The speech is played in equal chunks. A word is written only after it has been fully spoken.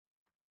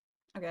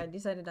Okay, I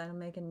decided I'll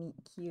make a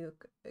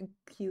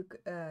cute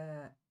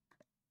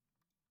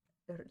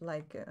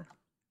like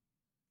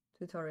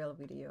tutorial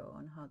video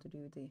on how to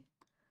do the.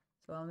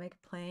 So I'll make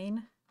a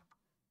plane,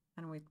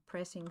 and with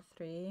pressing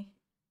 3,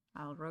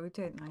 I'll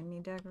rotate 90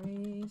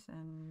 degrees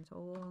and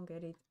so on,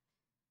 get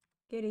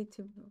it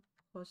to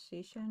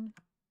position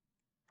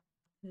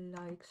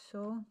like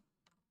so.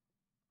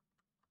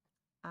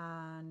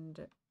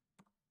 And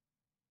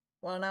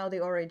well, now the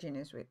origin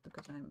is with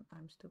because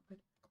I'm stupid.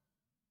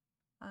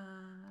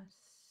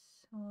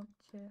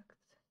 Subject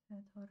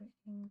that are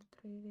in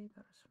 3D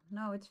person.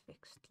 Now it's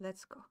fixed.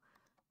 Let's go.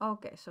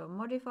 Okay, so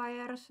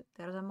modifiers.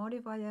 There's a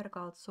modifier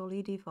called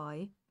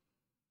solidify.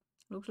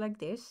 Looks like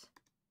this.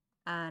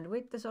 And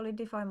with the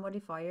solidify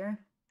modifier,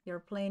 your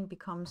plane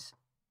becomes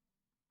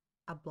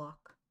a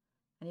block.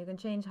 And you can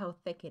change how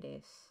thick it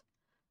is.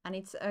 And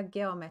it's a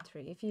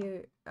geometry. If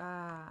you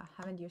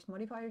haven't used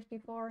modifiers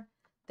before,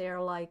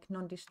 they're like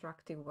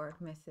non-destructive work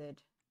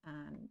method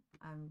and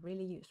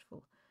really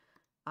useful.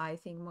 I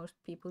think most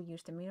people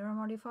use the mirror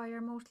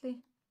modifier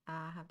mostly.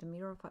 Have the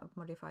mirror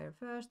modifier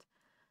first.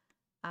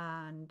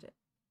 And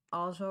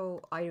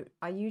also I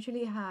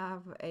usually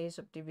have a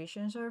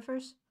subdivision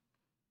surface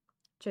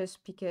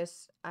just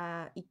because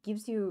it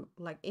gives you,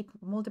 like, it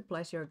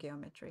multiplies your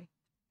geometry,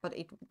 but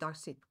it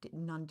does it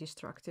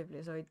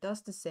non-destructively. So it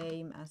does the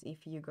same as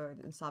if you go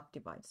and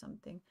subdivide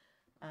something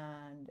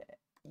and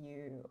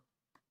you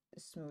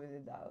smooth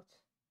it out.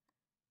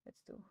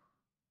 Let's do.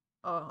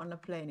 Oh, on a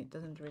plane it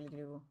doesn't really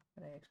do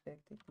what I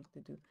expected it to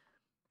do.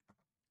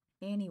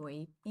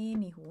 Anyway,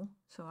 anywho,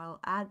 so I'll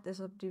add the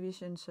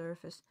subdivision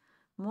surface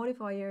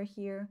modifier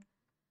here,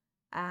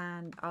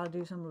 and I'll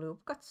do some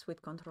loop cuts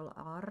with Ctrl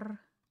R.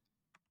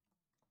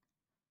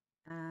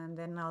 And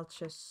then I'll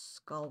just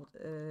sculpt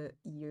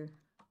ear.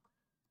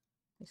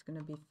 It's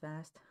gonna be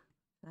fast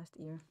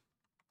ear.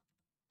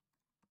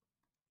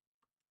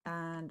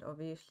 And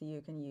obviously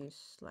you can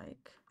use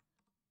like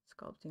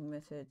sculpting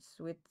methods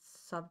with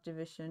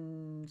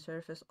subdivision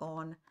surface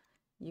on.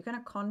 You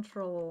can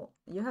control,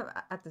 you have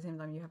at the same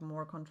time you have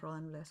more control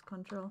and less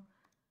control.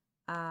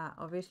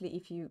 Obviously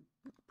if you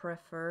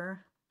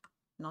prefer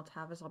not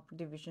have a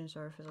subdivision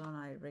surface on,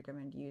 I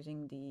recommend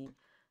using the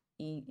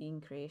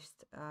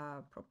increased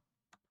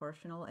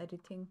proportional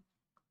editing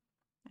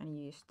and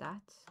use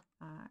that.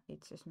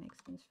 It just makes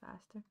things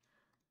faster.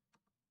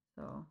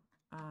 So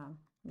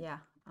yeah,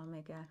 I'll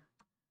make a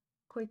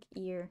quick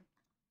ear.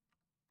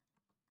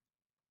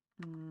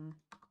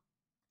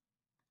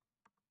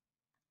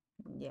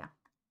 Yeah,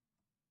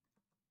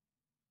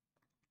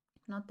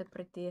 not the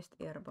prettiest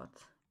ear, but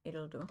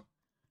it'll do.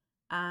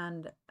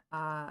 And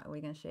we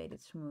can shade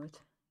it smooth.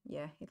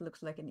 Yeah, it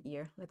looks like an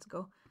ear. Let's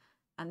go.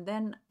 And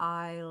then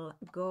I'll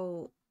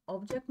go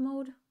object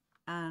mode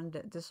and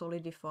the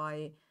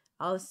solidify.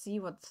 I'll see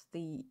what's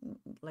the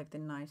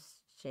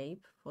nice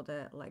shape for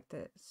the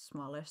the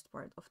smallest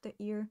part of the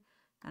ear,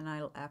 and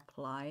I'll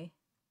apply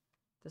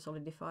the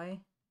solidify.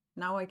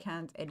 Now I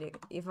can't edit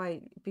if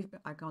I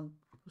can't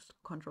push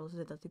Control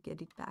Z to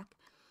get it back,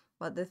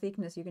 but the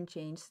thickness you can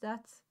change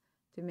that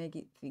to make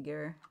it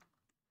thicker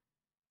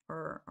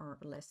or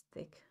less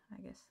thick,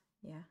 I guess.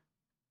 Yeah,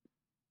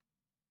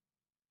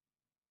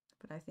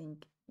 but I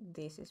think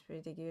this is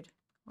pretty good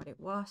what it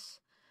was,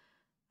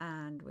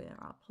 and we'll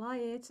apply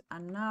it.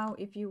 And now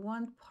if you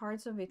want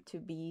parts of it to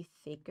be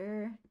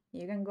thicker,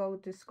 you can go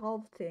to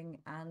sculpting,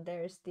 and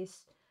there's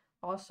this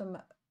awesome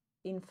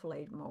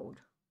inflate mode,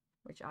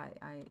 which I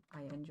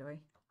enjoy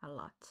a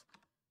lot.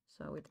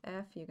 So with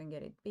F you can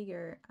get it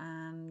bigger,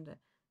 and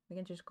we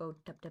can just go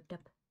tap tap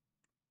tap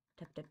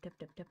tap tap tap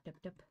tap tap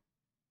tap tap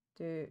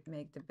to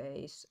make the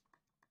base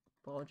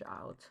bulge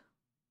out.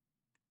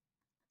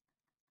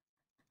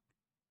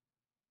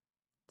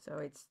 So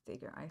it's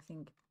thicker. I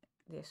think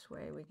this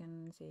way we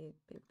can see it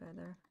a bit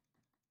better,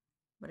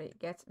 but it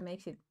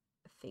makes it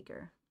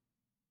thicker.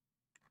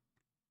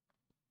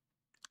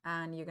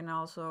 And you can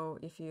also,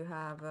 if you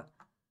have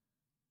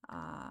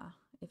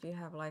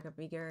like a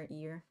bigger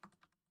ear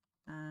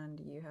and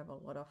you have a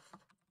lot of,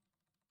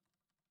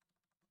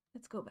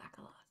 let's go back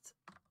a lot.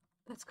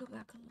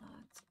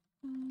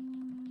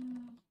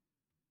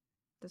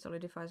 The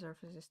solidify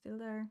surface is still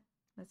there.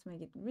 Let's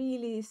make it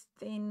really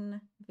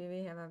thin.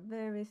 We have a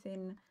very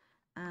thin,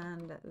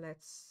 and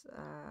let's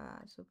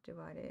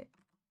subdivide it.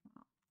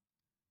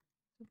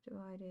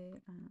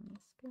 And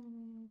scale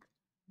it.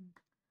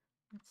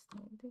 Let's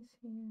take this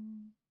here,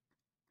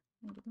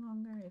 make it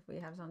longer. If we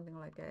have something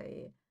like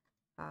a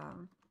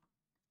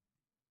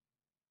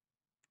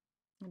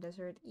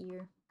desert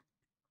ear,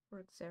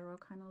 or zero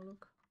kind of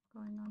look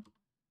going on.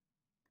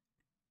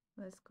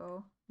 Let's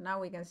go. Now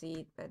we can see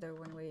it better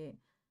when we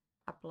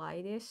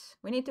apply this.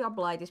 We need to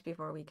apply this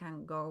before we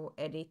can go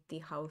edit the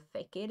how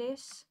thick it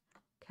is,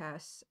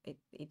 because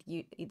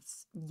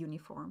it's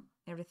uniform.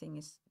 Everything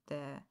is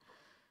the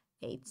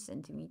 8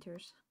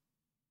 centimeters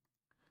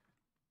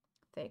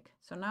thick.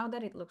 So now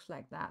that it looks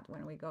like that,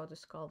 when we go to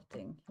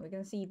sculpting, we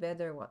can see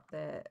better what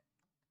the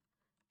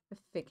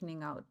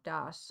thickening out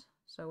does.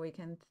 So we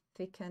can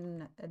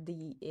thicken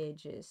the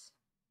edges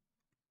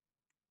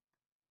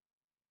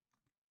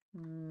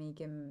make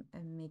him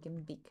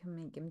big,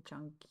 make him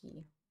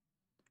chunky.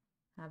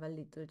 Have a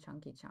little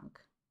chunky chunk,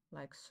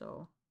 like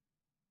so,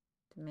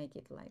 to make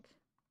it like,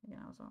 you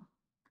know, so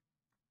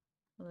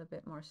a little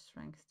bit more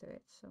strength to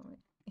it, so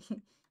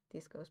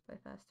this goes by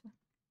faster,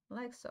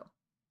 like so.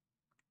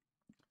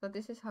 So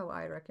this is how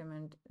I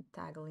recommend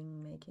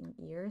tackling making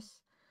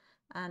ears.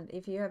 And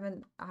if you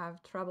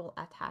have trouble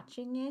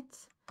attaching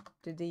it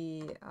to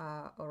the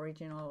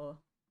original,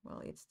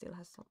 well, it still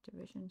has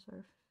subdivision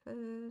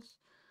surface.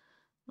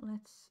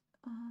 Let's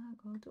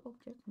go to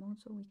object mode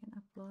so we can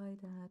apply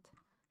that.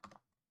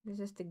 This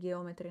is the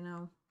geometry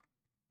now.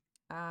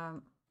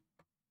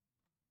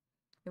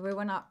 If we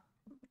wanna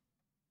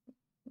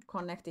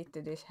connect it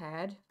to this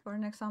head, for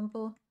an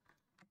example,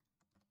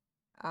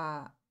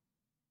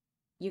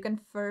 you can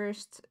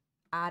first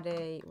add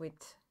a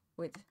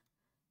with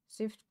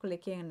shift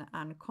clicking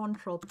and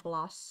control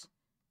plus.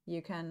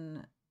 You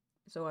can,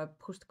 so I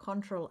pushed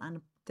control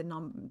and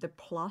the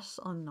plus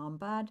on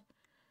numpad,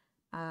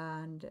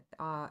 and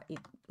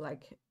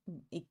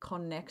it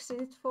connects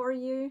it for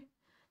you.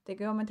 The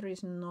geometry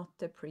is not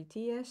the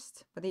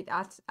prettiest, but it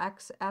adds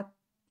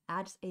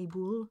a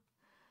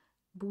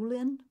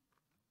boolean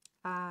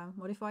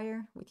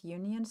modifier with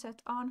union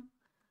set on.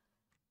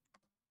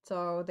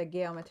 So the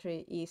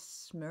geometry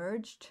is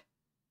merged.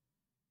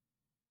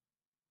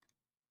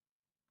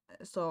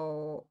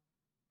 So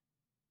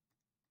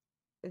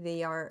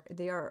they are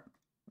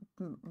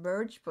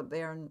merged, but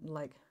they are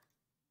like,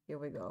 here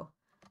we go.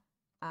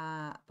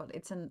 But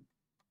it's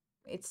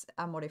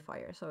a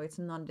modifier, so it's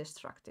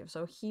non-destructive.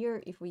 So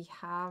here, if we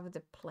have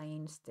the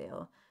plane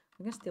still,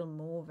 we can still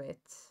move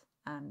it,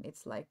 and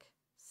it's like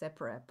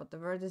separate, but the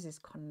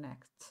vertices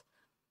connect.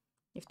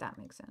 If that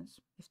makes sense.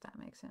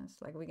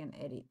 Like we can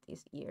edit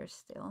these ears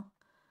still.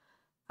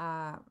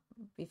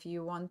 If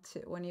you want to,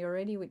 when you're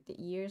ready with the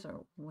ears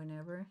or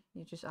whenever,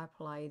 you just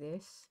apply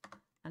this,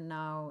 and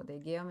now the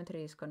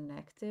geometry is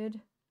connected,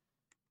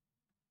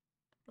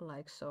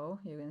 like so.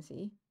 You can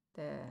see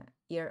the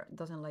ear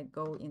doesn't like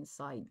go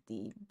inside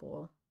the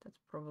ball. That's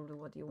probably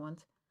what you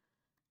want.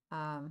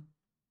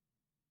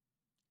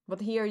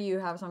 But here you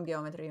have some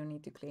geometry you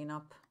need to clean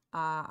up.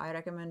 I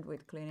recommend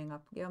with cleaning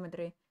up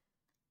geometry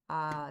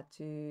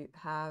to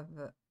have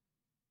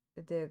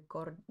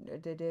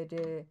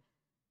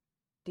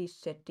this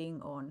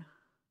setting on,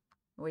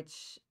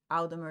 which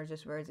auto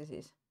merges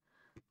vertices.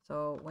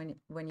 So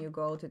when you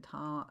go to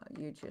town,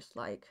 you just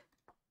like,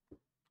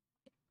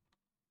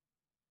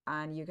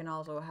 and you can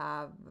also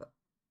have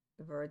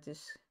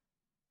vertice,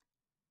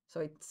 so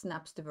it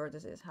snaps the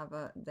vertices. Have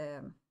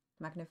the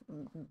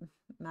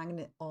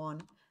magnet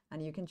on,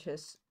 and you can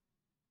just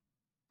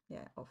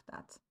off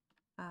that.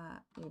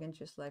 You can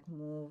just like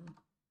move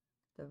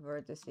the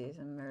vertices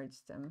and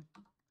merge them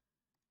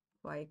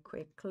quite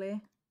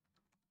quickly.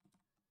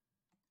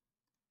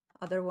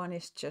 Other one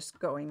is just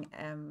going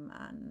M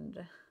and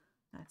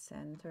at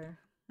center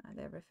and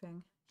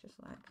everything, just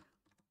like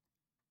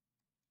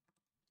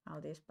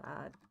all these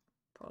bad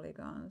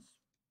polygons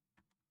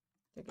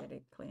to get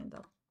it cleaned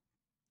up.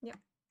 Yep.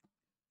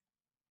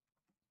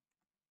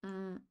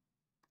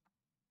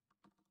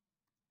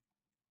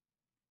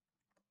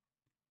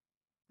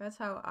 That's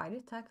how I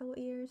did tackle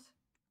ears.